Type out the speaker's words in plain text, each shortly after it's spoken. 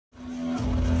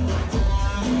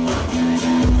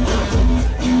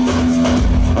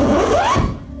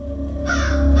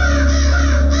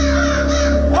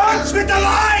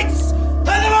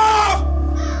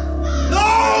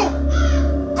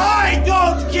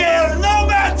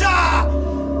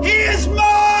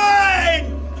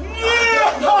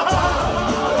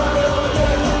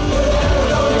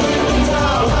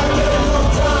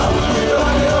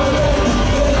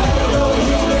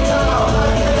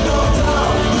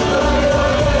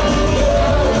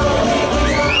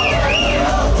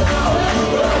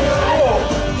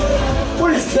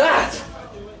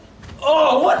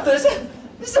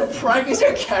Is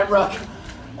there a camera?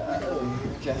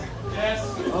 Okay. Yes.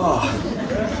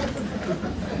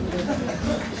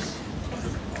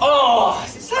 Oh,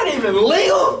 is that even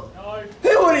legal? No.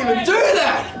 Who would even do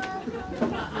that?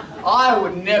 I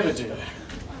would never do that.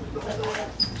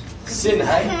 Sin,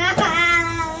 hey?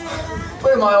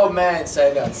 What did my old man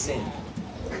say about sin?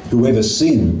 Whoever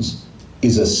sins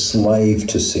is a slave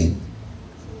to sin,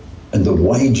 and the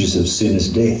wages of sin is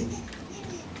death.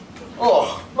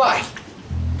 Oh, mate,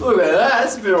 look at that,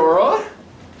 that's a bit alright.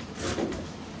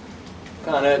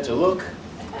 Can't hurt to look.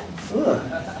 Ugh,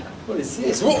 what is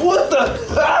this? What the?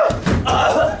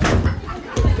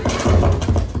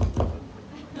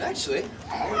 Actually,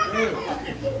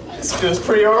 this feels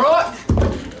pretty alright.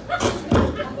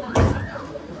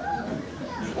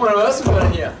 What else have we got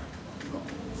in here?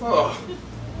 Oh,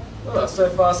 so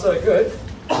far so good.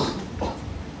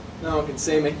 No one can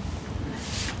see me.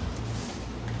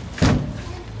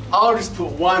 I'll just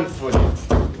put one foot in.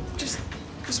 Just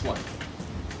one.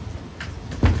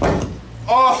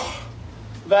 Oh,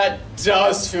 that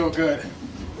does feel good.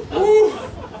 Woo.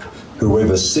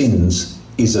 Whoever sins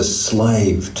is a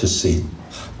slave to sin.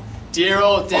 Dear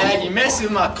old Dad, you're messing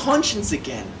with my conscience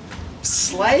again.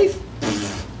 Slave?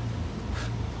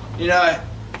 You know,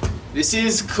 this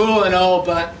is cool and all,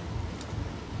 but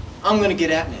I'm gonna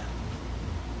get out now.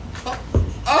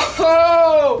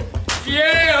 Oh!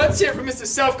 Yeah, let's hear it from Mr.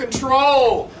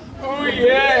 Self-Control. Oh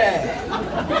yeah.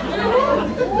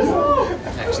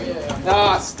 Actually,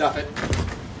 stuff it.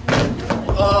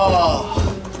 Oh,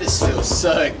 this feels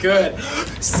so good.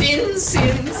 Sin,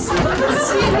 sin, sin,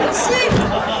 sin, sin.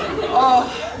 Oh,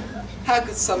 how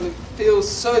could something feel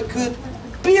so good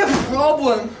be a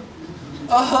problem?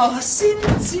 Oh, sin,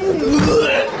 sin.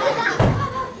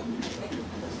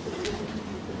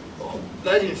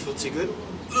 That didn't feel too good.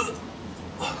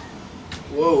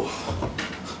 Whoa.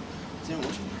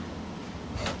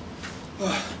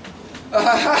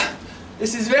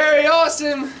 This is very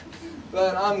awesome,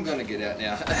 but I'm gonna get out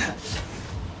now.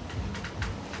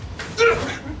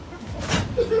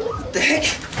 What the heck?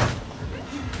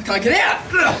 I can't get out!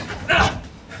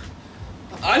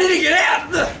 I need to get out!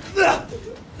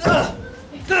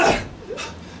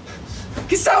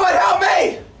 Can someone help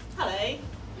me? Hello.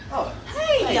 Oh.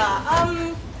 Hey,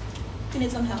 you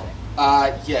need some help?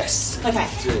 Yes. Okay,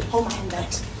 hold my hand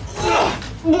out.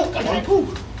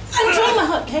 I'm trying my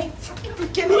heart, okay?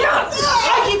 Get me out! I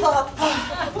give up.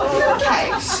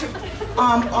 Okay.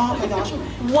 Oh my gosh.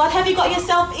 What have you got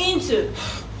yourself into?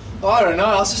 I don't know,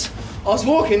 I was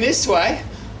walking this way,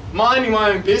 minding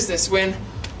my own business, when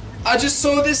I just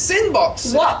saw this sin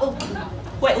box. What?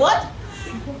 Wait, what?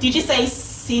 Did you say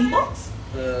sin box?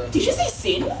 Did you say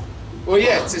sin? Well,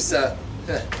 yeah, it's this,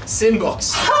 sin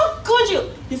box. How could you?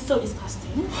 It's so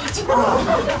disgusting.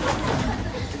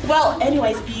 Well,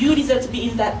 anyways, you deserve to be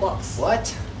in that box.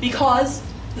 What? Because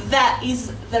that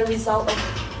is the result of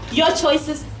your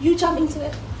choices. You jump into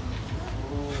it.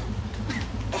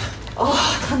 Oh,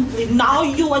 I can't believe now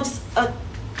you are just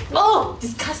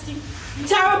disgusting,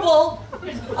 terrible,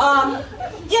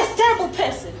 yes, terrible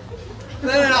person.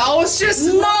 No, I was just...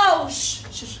 No, shh.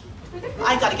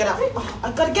 I gotta get out. Oh,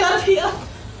 I gotta get out of here.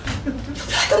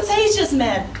 Contagious,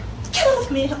 man. Get out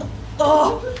of me.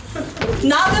 Oh,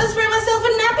 now I'm gonna spray myself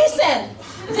with nappy sand.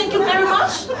 Thank you very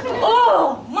much.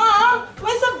 Oh, Mom,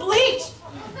 where's the bleach?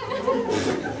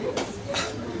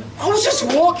 I was just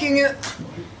walking it.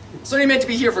 It's only meant to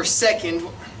be here for a second.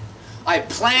 I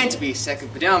planned to be a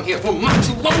second, but now I'm here for much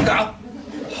longer.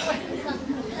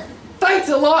 Thanks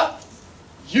a lot.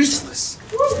 Useless.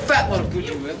 Fat lot of good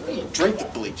you were. You drink the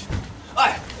bleach.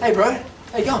 Hey bro,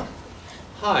 how you going?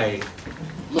 Hi.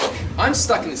 Look, I'm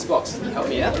stuck in this box. Can you help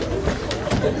me out?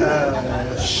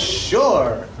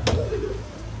 Sure.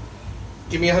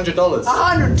 Give me $100.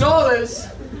 $100?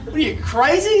 What are you,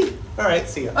 crazy? All right,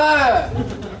 see ya. Are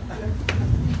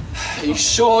you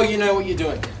sure you know what you're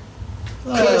doing?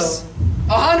 Because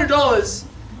 $100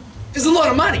 is a lot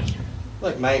of money.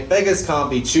 Look, mate, beggars can't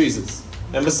be choosers.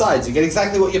 And besides, you get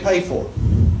exactly what you pay for.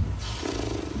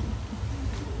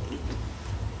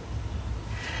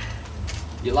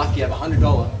 You're lucky you have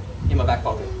 $100 in my back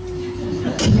pocket.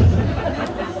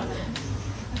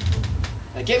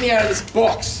 Now get me out of this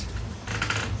box.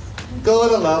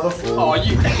 Gotta love a fool. Oh,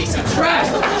 you piece of trash!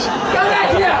 Come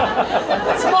back here!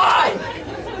 It's mine!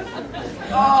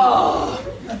 Oh!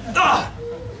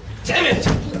 Damn it!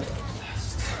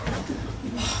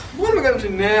 What am I going to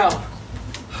do now?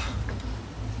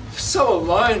 I'm so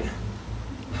alone.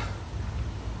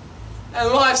 And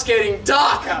life's getting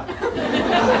darker.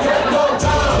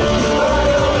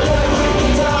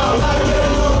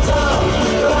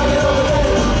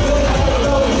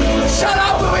 Shut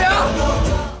up, will ya?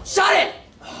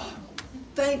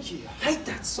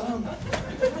 son.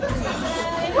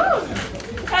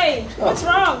 Hey, what's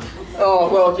wrong? Oh,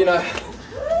 well, you know,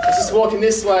 I was just walking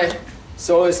this way,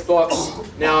 saw this box,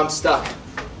 now I'm stuck.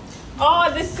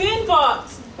 Oh, the sin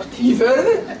box. You've heard of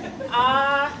it?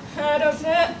 Heard of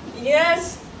it?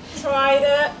 Yes. Tried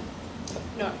it.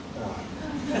 No.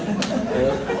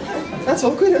 That's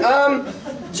all good.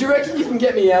 Do you reckon you can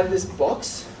get me out of this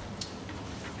box?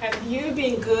 Have you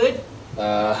been good?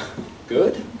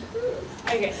 Good?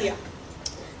 Okay, here.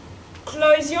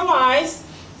 Close your eyes.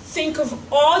 Think of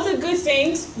all the good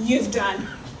things you've done.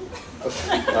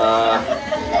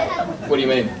 What do you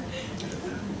mean?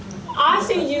 I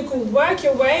think you could work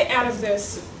your way out of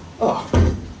this. Oh,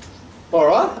 all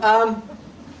right.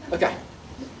 Okay.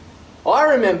 I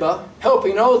remember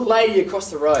helping an old lady across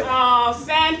the road. Oh,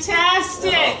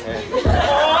 fantastic!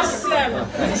 Awesome!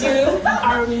 You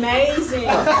are amazing.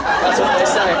 That's what they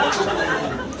say.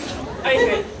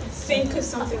 Okay, think of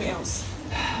something else.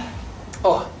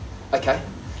 Oh, okay.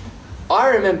 I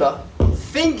remember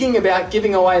thinking about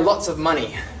giving away lots of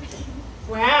money.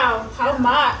 Wow, how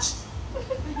much?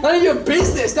 None of your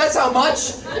business, that's how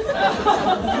much.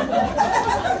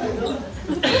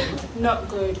 Not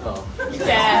good. Oh.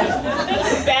 Bad.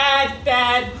 Bad,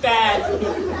 bad, bad.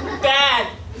 Bad.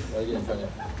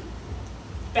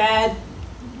 Bad.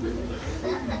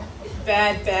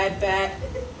 Bad, bad, bad.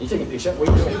 You taking a picture? What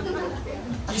are you doing?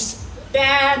 You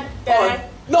Bad, bad, oh,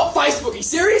 not Facebook, are you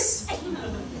serious?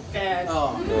 bad.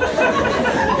 Oh.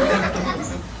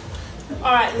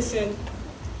 Alright, listen.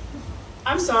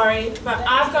 I'm sorry, but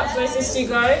I've got places to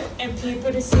go and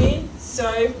people to see,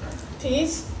 so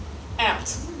peace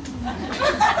out.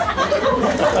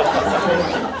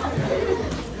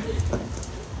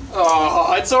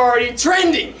 Oh, it's already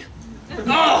trending.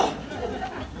 Oh.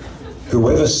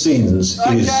 Whoever sins is...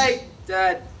 Okay,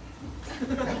 Dad.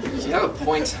 You have a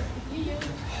point.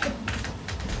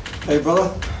 Hey,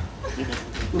 brother.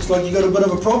 Looks like you got a bit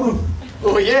of a problem.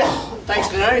 Oh yeah, thanks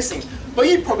for noticing. But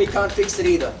you probably can't fix it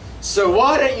either. So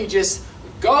why don't you just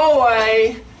go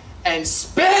away and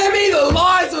spare me the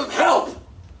lies of help?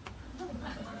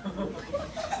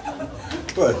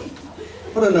 Bro,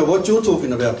 I don't know what you're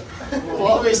talking about. Well,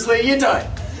 obviously you don't.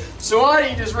 So why don't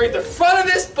you just read the front of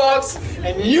this box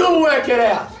and you'll work it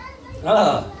out.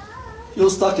 Ah, you're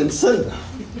stuck in sin.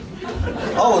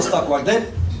 I was stuck like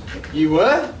that. You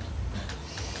were?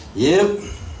 Yep.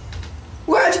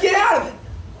 Where'd you get out of it?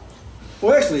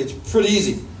 Well, actually, it's pretty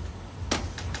easy.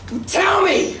 Tell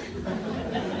me!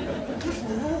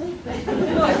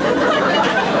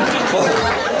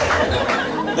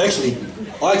 Actually,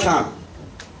 I can't.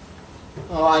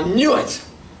 Oh, I knew it.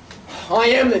 I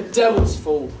am the devil's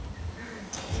fool.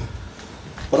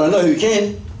 But I know who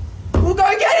can. We'll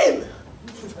go get him.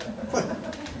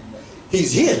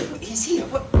 He's here. He's here.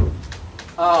 What?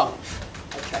 Oh,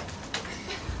 okay.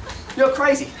 You're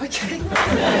crazy. Okay.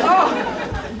 Oh,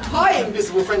 hi,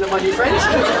 invisible friend of my new friend.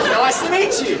 Nice to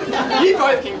meet you. You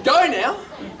both can go now.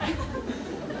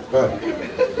 Bro,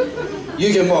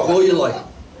 you can mock all you like.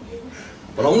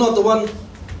 But I'm not the one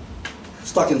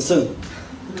stuck in sin.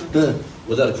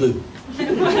 Without a clue.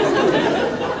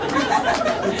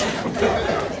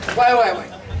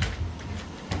 Wait.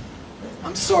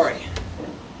 I'm sorry.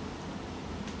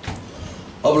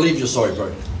 I believe you're sorry,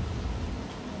 bro.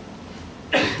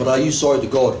 But are you sorry to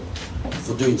God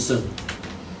for doing sin?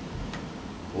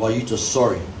 Or are you just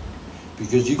sorry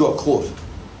because you got caught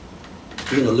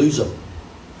being a loser?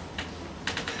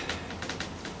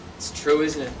 It's true,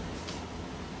 isn't it?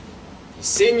 You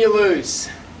sin, you lose.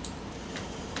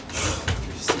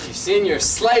 If you sin, you're a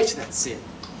slave to that sin.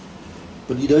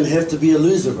 But you don't have to be a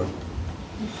loser, bro.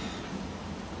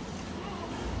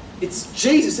 It's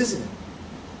Jesus, isn't it?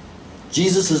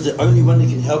 Jesus is the only one that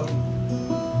can help you.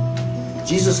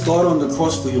 Jesus died on the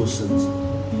cross for your sins.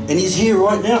 And he's here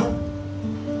right now.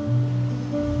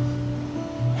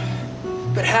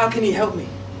 But how can he help me?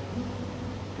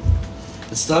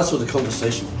 It starts with a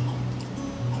conversation.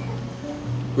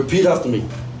 Repeat after me.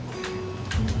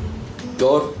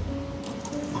 God,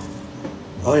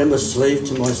 I am a slave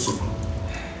to my sin.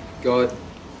 God,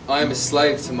 I am a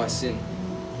slave to my sin.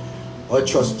 I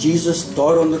trust Jesus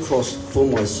died on the cross for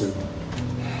my sin.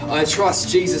 I trust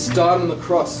Jesus died on the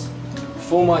cross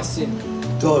for my sin.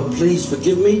 God, please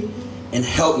forgive me and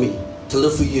help me to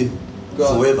live for you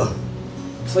God. forever.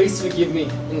 Please forgive me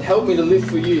and help me to live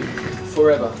for you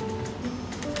forever.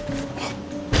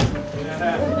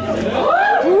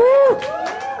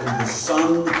 When the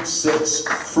Son sets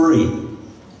free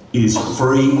is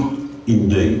free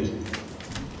indeed.